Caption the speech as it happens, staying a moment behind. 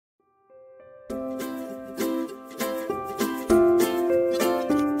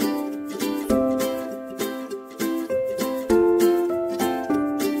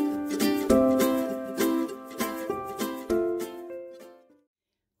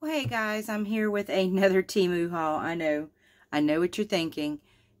Well, hey guys, I'm here with another Temu haul. I know what you're thinking.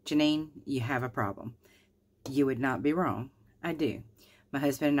 Janine, you have a problem. You would not be wrong. I do. My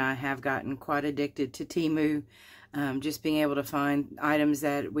husband and I have gotten quite addicted to Temu. Just being able to find items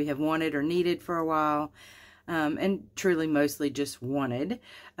that we have wanted or needed for a while. And truly mostly just wanted.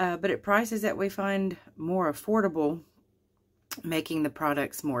 But at prices that we find more affordable, making the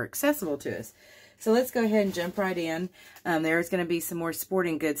products more accessible to us. So let's go ahead and jump right in. There's going to be some more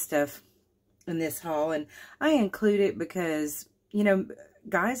sporting goods stuff in this haul. And I include it because, you know,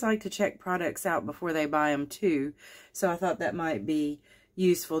 guys like to check products out before they buy them too. So I thought that might be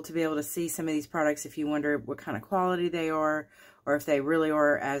useful to be able to see some of these products if you wonder what kind of quality they are, or if they really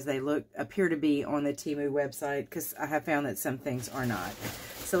are as they appear to be on the Temu website, because I have found that some things are not.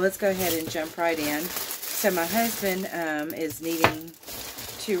 So let's go ahead and jump right in. So my husband is needing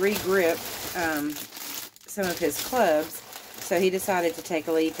to re-grip some of his clubs, so he decided to take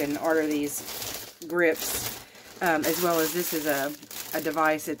a leap and order these grips, as well as this is a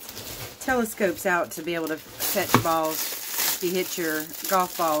device that telescopes out to be able to fetch balls. If you hit your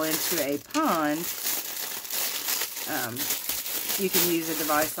golf ball into a pond, you can use a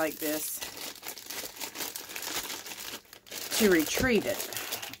device like this to retrieve it,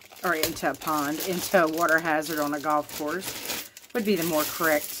 or into a pond, into a water hazard on a golf course, would be the more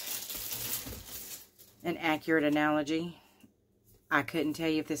correct and accurate analogy. I couldn't tell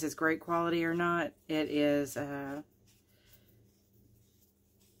you if this is great quality or not. It is,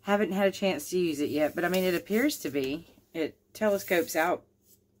 haven't had a chance to use it yet, but I mean, it appears to be. It telescopes out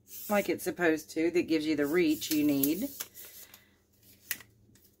like it's supposed to. That gives you the reach you need.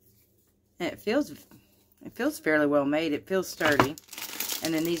 And it feels fairly well made. It feels sturdy.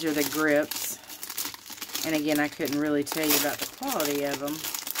 And then these are the grips. And again, I couldn't really tell you about the quality of them.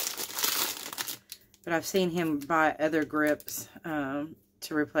 But I've seen him buy other grips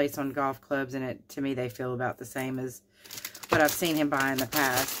to replace on golf clubs, and to me they feel about the same as what I've seen him buy in the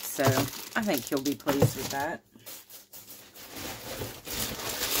past. So I think he'll be pleased with that.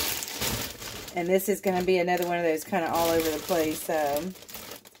 And this is going to be another one of those kind of all over the place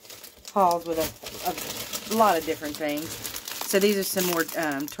hauls with a lot of different things. So these are some more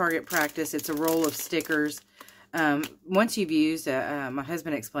target practice. It's a roll of stickers. Once you've used, my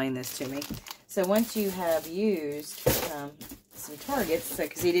husband explained this to me. So once you have used some targets,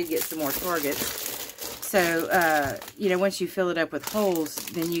 because he did get some more targets. So, you know, once you fill it up with holes,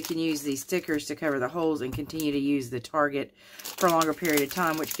 then you can use these stickers to cover the holes and continue to use the target for a longer period of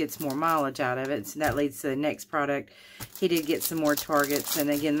time, which gets more mileage out of it. So that leads to the next product. He did get some more targets. And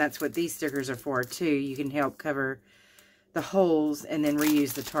again, that's what these stickers are for too. You can help cover the holes and then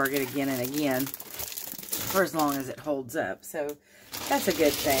reuse the target again and again for as long as it holds up. So that's a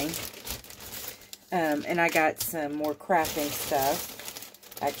good thing. And I got some more crafting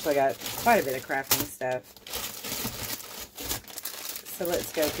stuff. Actually got quite a bit of crafting stuff. So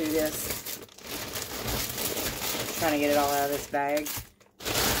let's go through this. Trying to get it all out of this bag.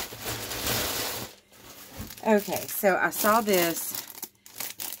 Okay, so I saw this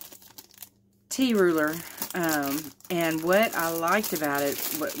tea ruler. And what I liked about it,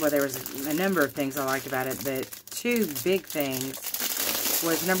 well, there was a number of things I liked about it, but two big things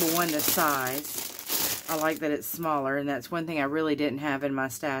was, number one, the size. I like that it's smaller, and that's one thing I really didn't have in my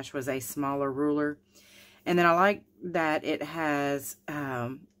stash, was a smaller ruler. And then I like that it has, I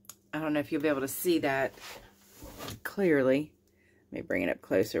don't know if you'll be able to see that clearly. Let me bring it up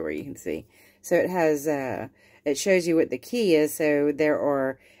closer where you can see. So it has, it shows you what the key is. So there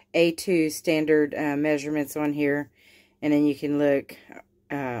are A2 standard measurements on here, and then you can look,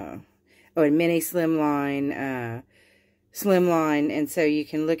 and mini, slimline, slimline, and so you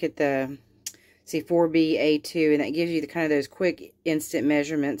can look at the, see, 4B, A2, and that gives you the kind of those quick instant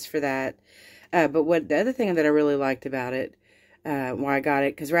measurements for that. But what the other thing that I really liked about it, why I got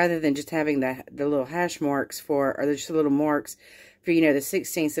it, because rather than just having the little hash marks for, or just little marks for, you know, the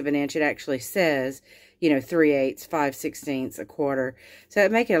 1/16 of an inch, it actually says, you know, 3/8, 5/16, a quarter. So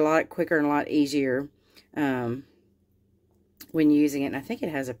it makes it a lot quicker and a lot easier when using it. And I think it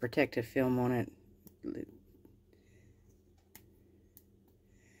has a protective film on it.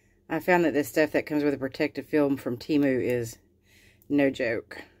 I found that this stuff that comes with a protective film from Temu is no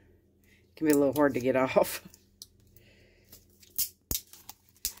joke. It can be a little hard to get off.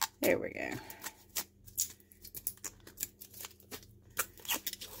 There we go.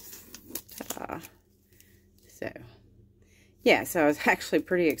 Ta-da. So, yeah, so I was actually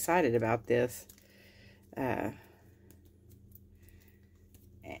pretty excited about this.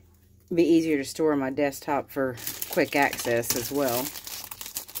 Be easier to store on my desktop for quick access as well.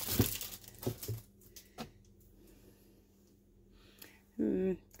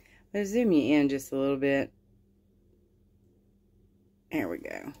 Let's zoom you in just a little bit. There we go.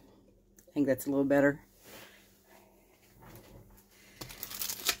 I think that's a little better.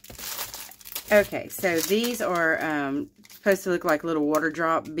 Okay, so these are supposed to look like little water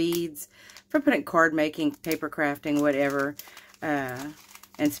drop beads for putting card making, paper crafting, whatever. And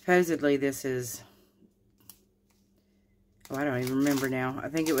supposedly this is, oh, I don't even remember now. I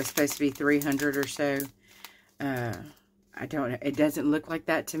think it was supposed to be 300 or so. I don't know. It doesn't look like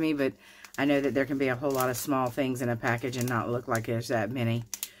that to me, but I know that there can be a whole lot of small things in a package and not look like there's that many.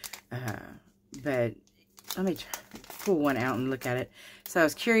 But let me pull one out and look at it. So I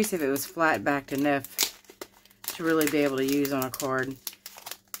was curious if it was flat backed enough to really be able to use on a card.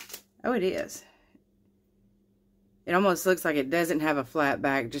 Oh, it is. It almost looks like it doesn't have a flat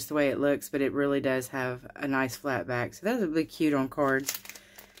back just the way it looks, but it really does have a nice flat back. So that would be cute on cards.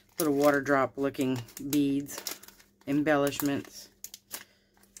 Little water drop looking beads, embellishments.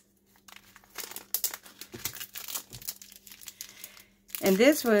 And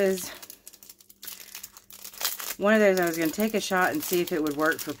this was one of those I was going to take a shot and see if it would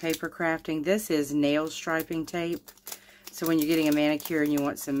work for paper crafting. This is nail striping tape. So when you're getting a manicure and you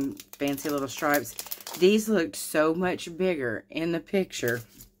want some fancy little stripes, these looked so much bigger in the picture.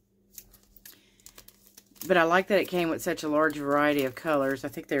 But I like that it came with such a large variety of colors. I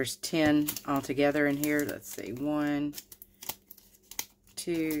think there's 10 altogether in here. Let's see. 1,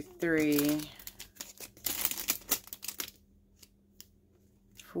 2, 3,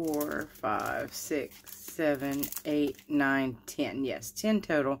 4, 5, 6, 7, 8, 9, 10. Yes, 10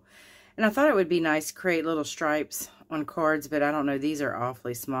 total. And I thought it would be nice to create little stripes on cards, but I don't know. These are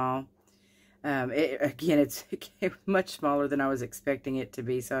awfully small. Again, it's much smaller than I was expecting it to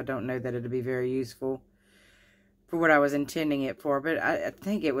be, so I don't know that it'll be very useful for what I was intending it for. But I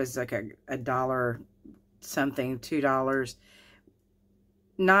think it was like a dollar something, $2.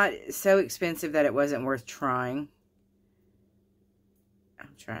 Not so expensive that it wasn't worth trying.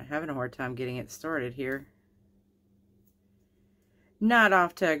 I'm having a hard time getting it started here. Not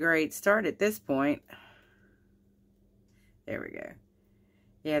off to a great start at this point. There we go.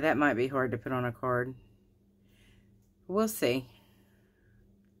 Yeah, that might be hard to put on a card. We'll see.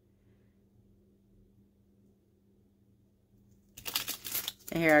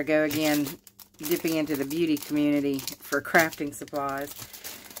 And here I go again, dipping into the beauty community for crafting supplies.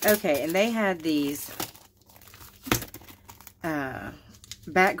 Okay, and they had these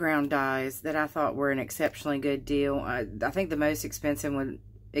background dies that I thought were an exceptionally good deal. I think the most expensive one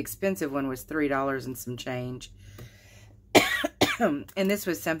was $3 and some change. And this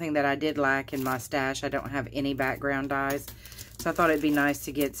was something that I did lack in my stash. I don't have any background dies, so I thought it'd be nice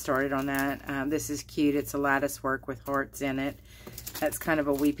to get started on that. This is cute. It's a lattice work with hearts in it. That's kind of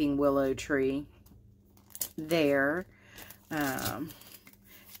a weeping willow tree there.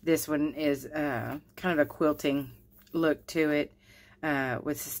 This one is kind of a quilting look to it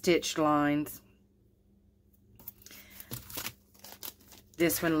with stitched lines.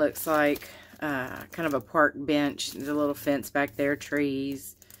 This one looks like kind of a park bench. There's a little fence back there,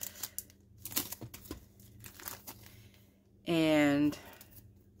 trees. And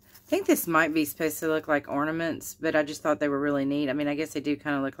I think this might be supposed to look like ornaments, but I just thought they were really neat. I mean, I guess they do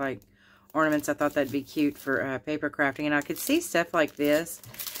kind of look like ornaments. I thought that'd be cute for paper crafting. And I could see stuff like this.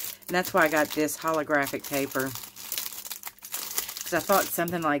 And that's why I got this holographic paper. Because I thought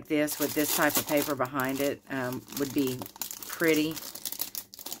something like this with this type of paper behind it would be pretty.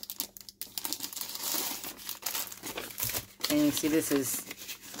 And you see this is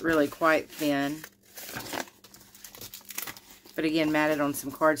really quite thin. But again, matted on some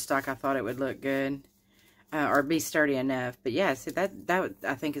cardstock, I thought it would look good. Or be sturdy enough. But yeah, so that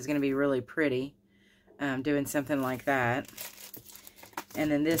I think is going to be really pretty. Doing something like that. And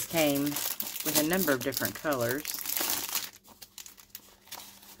then this came with a number of different colors.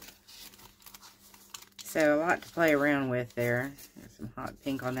 So a lot to play around with there. There's some hot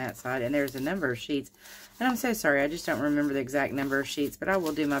pink on that side. And there's a number of sheets. And I'm so sorry, I just don't remember the exact number of sheets. But I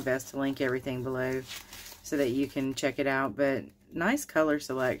will do my best to link everything below so that you can check it out. But nice color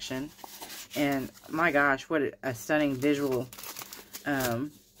selection. And my gosh, what a stunning visual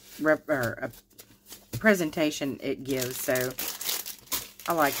presentation it gives. So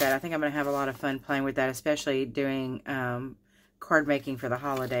I like that. I think I'm going to have a lot of fun playing with that, especially doing card making for the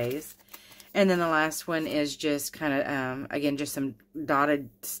holidays. And then the last one is just kind of, again, just some dotted,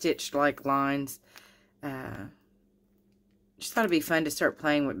 stitched-like lines. Just thought it'd be fun to start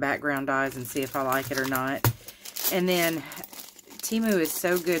playing with background dies and see if I like it or not. And then Temu is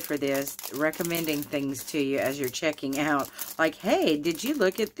so good for this, recommending things to you as you're checking out. Like, hey, did you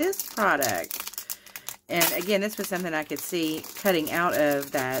look at this product? And again, this was something I could see cutting out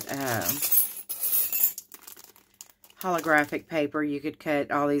of that holographic paper. You could cut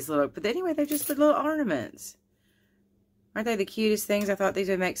all these little, but anyway, they're just the little ornaments. Aren't they the cutest things? I thought these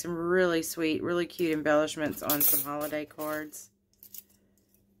would make some really sweet, really cute embellishments on some holiday cards.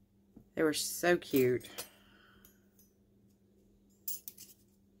 They were so cute.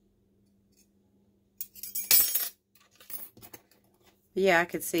 Yeah, I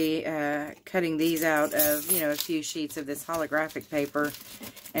could see cutting these out of, you know, a few sheets of this holographic paper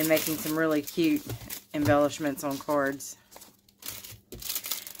and making some really cute embellishments on cards.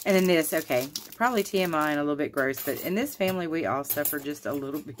 And then this, okay, probably TMI and a little bit gross, but in this family we all suffer just a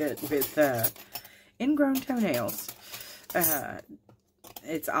little bit with ingrown toenails.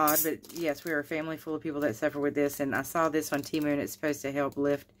 It's odd, but yes, we are a family full of people that suffer with this, and I saw this on Temu, and it's supposed to help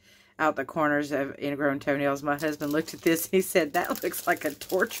lift out the corners of ingrown toenails. My husband looked at this, he said, that looks like a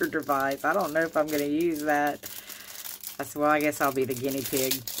torture device. I don't know if I'm going to use that. I said, well, I guess I'll be the guinea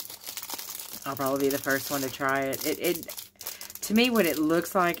pig. I'll probably be the first one to try it. To me, what it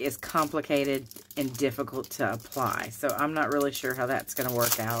looks like is complicated and difficult to apply. So I'm not really sure how that's going to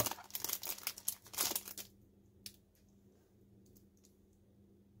work out.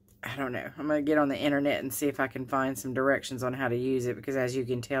 I don't know. I'm going to get on the internet and see if I can find some directions on how to use it. Because as you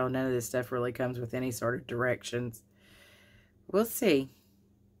can tell, none of this stuff really comes with any sort of directions. We'll see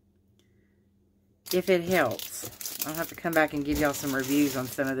if it helps. I'll have to come back and give y'all some reviews on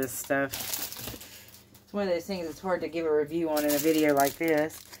some of this stuff. It's one of those things that's hard to give a review on in a video like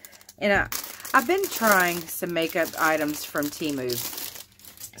this. And I've been trying some makeup items from Temu.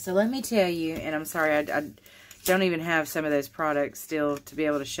 So let me tell you, and I'm sorry, I don't even have some of those products still to be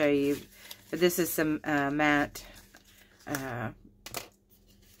able to show you. But this is some matte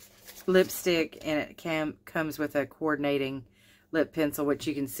lipstick, and it comes with a coordinating lip pencil, which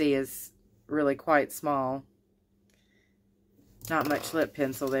you can see is really quite small. Not much lip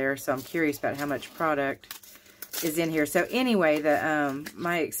pencil there, so I'm curious about how much product is in here. So anyway,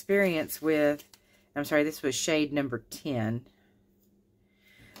 my experience with, I'm sorry, this was shade number 10.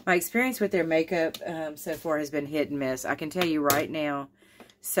 My experience with their makeup so far has been hit and miss. I can tell you right now,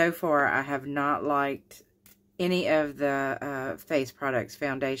 so far I have not liked any of the face products,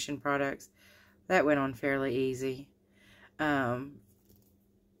 foundation products. That went on fairly easy.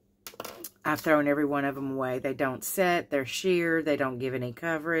 I've thrown every one of them away. They don't set, they're sheer, they don't give any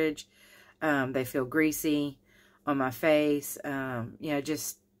coverage. They feel greasy on my face. You know,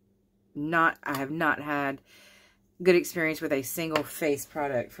 just not, I have not had good experience with a single face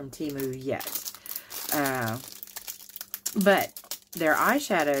product from Temu yet. But their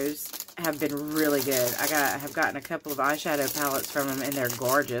eyeshadows have been really good. I have gotten a couple of eyeshadow palettes from them, and they're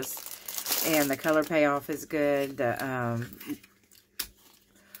gorgeous. And the color payoff is good. The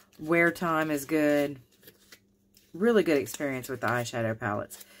wear time is good. Really good experience with the eyeshadow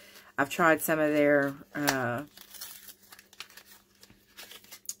palettes. I've tried some of their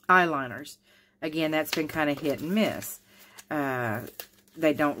eyeliners. Again, that's been kind of hit and miss.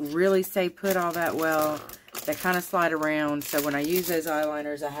 They don't really stay put all that well. They kind of slide around. So when I use those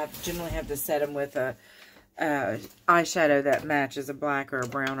eyeliners, I generally have to set them with a eyeshadow that matches a black or a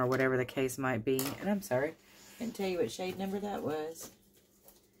brown or whatever the case might be. And I'm sorry, I didn't tell you what shade number that was.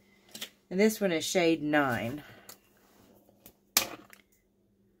 And this one is shade 9.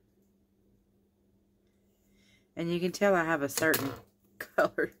 And you can tell I have a certain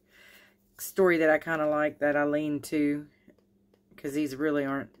color story that I kind of like, that I lean to. Because these really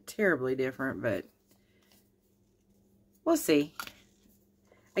aren't terribly different, but we'll see.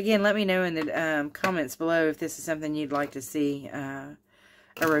 Again, let me know in the comments below if this is something you'd like to see a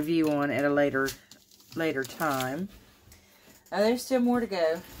review on at a later time. There's still more to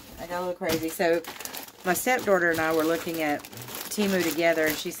go. I got a little crazy. So my stepdaughter and I were looking at Temu together,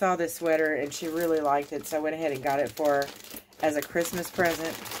 and she saw this sweater and she really liked it, so I went ahead and got it for her as a Christmas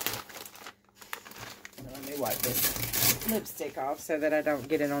present. Let me wipe this lipstick off so that I don't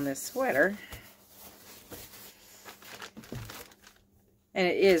get it on this sweater. And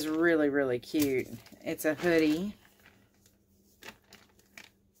it is really, really cute. It's a hoodie.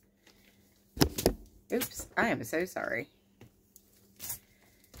 Oops, I am so sorry.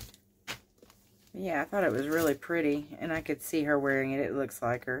 Yeah, I thought it was really pretty, and I could see her wearing it. It looks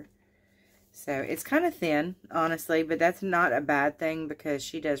like her. So, it's kind of thin, honestly, but that's not a bad thing because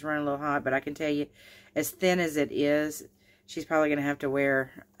she does run a little hot. But I can tell you, as thin as it is, she's probably going to have to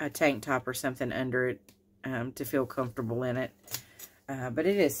wear a tank top or something under it to feel comfortable in it. But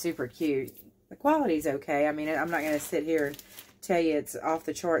it is super cute. The quality's okay. I mean, I'm not going to sit here and tell you it's off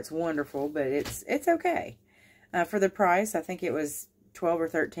the charts wonderful, but it's okay. For the price, I think it was $12 or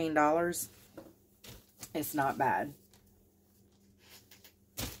 $13. It's not bad.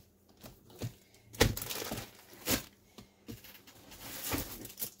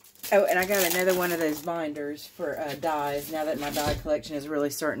 Oh, and I got another one of those binders for dies now that my die collection is really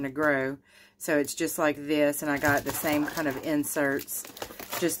starting to grow. So it's just like this, and I got the same kind of inserts,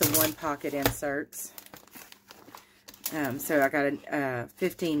 just the one pocket inserts. So I got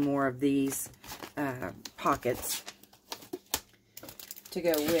 15 more of these pockets to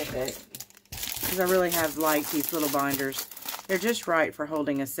go with it, because I really have liked these little binders. They're just right for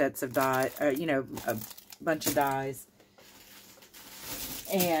holding a sets of die, you know, a bunch of dies.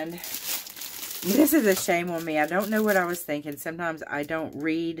 And this is a shame on me. I don't know what I was thinking. Sometimes I don't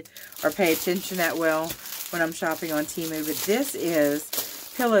read or pay attention that well when I'm shopping on Temu. But this is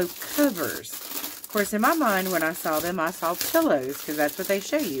pillow covers. Of course, in my mind, when I saw them, I saw pillows, because that's what they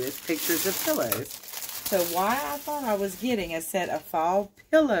show you, is pictures of pillows. So why I thought I was getting a set of fall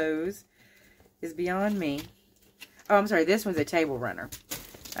pillows is beyond me. Oh, I'm sorry. This one's a table runner.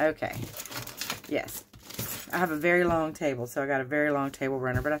 Okay. Yes. I have a very long table, so I got a very long table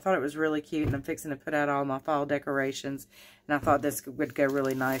runner, but I thought it was really cute, and I'm fixing to put out all my fall decorations, and I thought this would go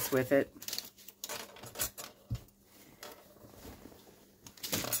really nice with it.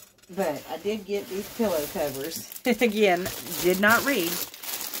 But I did get these pillow covers. Again, did not read.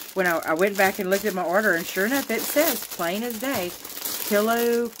 When I went back and looked at my order, and sure enough, it says, plain as day,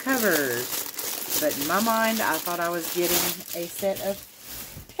 pillow covers. But in my mind, I thought I was getting a set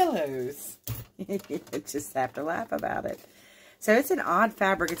of pillows. Just have to laugh about it. So it's an odd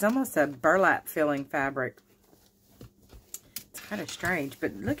fabric. It's almost a burlap filling fabric. It's kind of strange,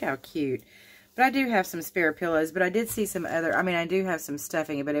 but look how cute. But I do have some spare pillows, but I did see some other, I mean, I do have some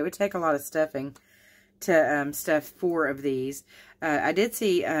stuffing, but it would take a lot of stuffing to stuff 4 of these. I did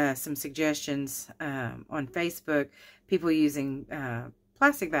see some suggestions on Facebook, people using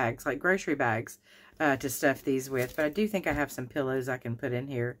plastic bags, like grocery bags, to stuff these with. But I do think I have some pillows I can put in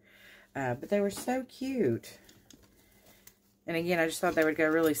here. But they were so cute. And again, I just thought they would go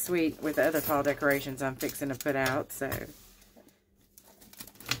really sweet with the other fall decorations I'm fixing to put out. So,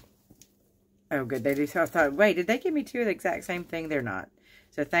 oh, good. They do. So I thought, wait, did they give me 2 of the exact same thing? They're not.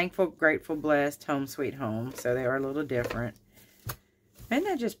 So, thankful, grateful, blessed, home, sweet home. So, they are a little different. Isn't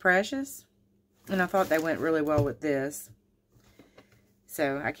that just precious? And I thought they went really well with this.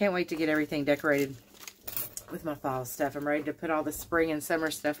 So, I can't wait to get everything decorated with my fall stuff. I'm ready to put all the spring and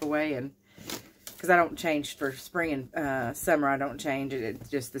summer stuff away, and because I don't change for spring and summer, I don't change it. It's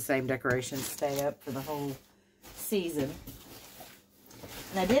just the same decorations stay up for the whole season.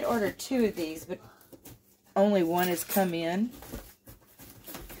 And I did order 2 of these, but only one has come in.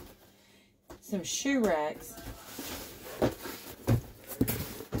 Some shoe racks.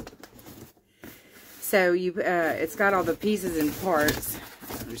 So you, it's got all the pieces and parts.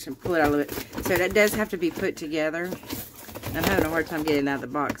 I'm just going to pull it out of it. So that does have to be put together. I'm having a hard time getting it out of the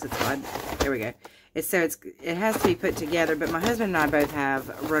box. That's why. There we go. It has to be put together, but my husband and I both have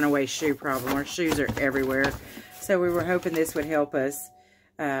a runaway shoe problem. Our shoes are everywhere. So we were hoping this would help us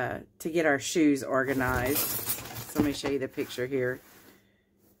to get our shoes organized. So let me show you the picture here.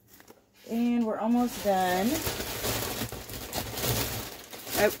 And we're almost done.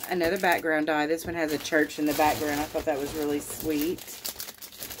 Oh, another background die. This one has a church in the background. I thought that was really sweet.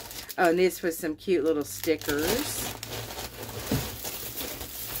 Oh, and this was some cute little stickers.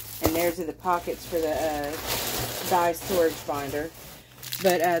 And there's the pockets for the die storage binder.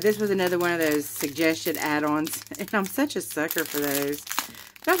 But this was another one of those suggested add-ons. And I'm such a sucker for those.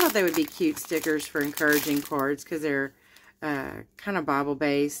 But I thought they would be cute stickers for encouraging cards, because they're kind of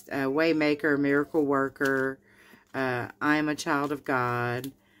Bible-based. Waymaker, Miracle Worker, I am a child of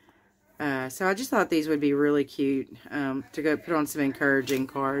God. So I just thought these would be really cute to go put on some encouraging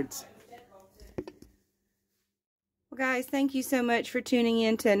cards. Well, guys, thank you so much for tuning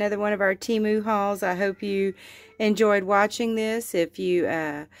in to another one of our Temu hauls. I hope you enjoyed watching this. If you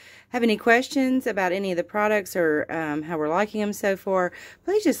have any questions about any of the products or how we're liking them so far,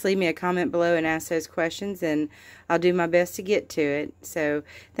 please just leave me a comment below and ask those questions, and I'll do my best to get to it. So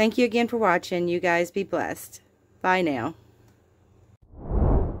thank you again for watching. You guys be blessed. Bye now.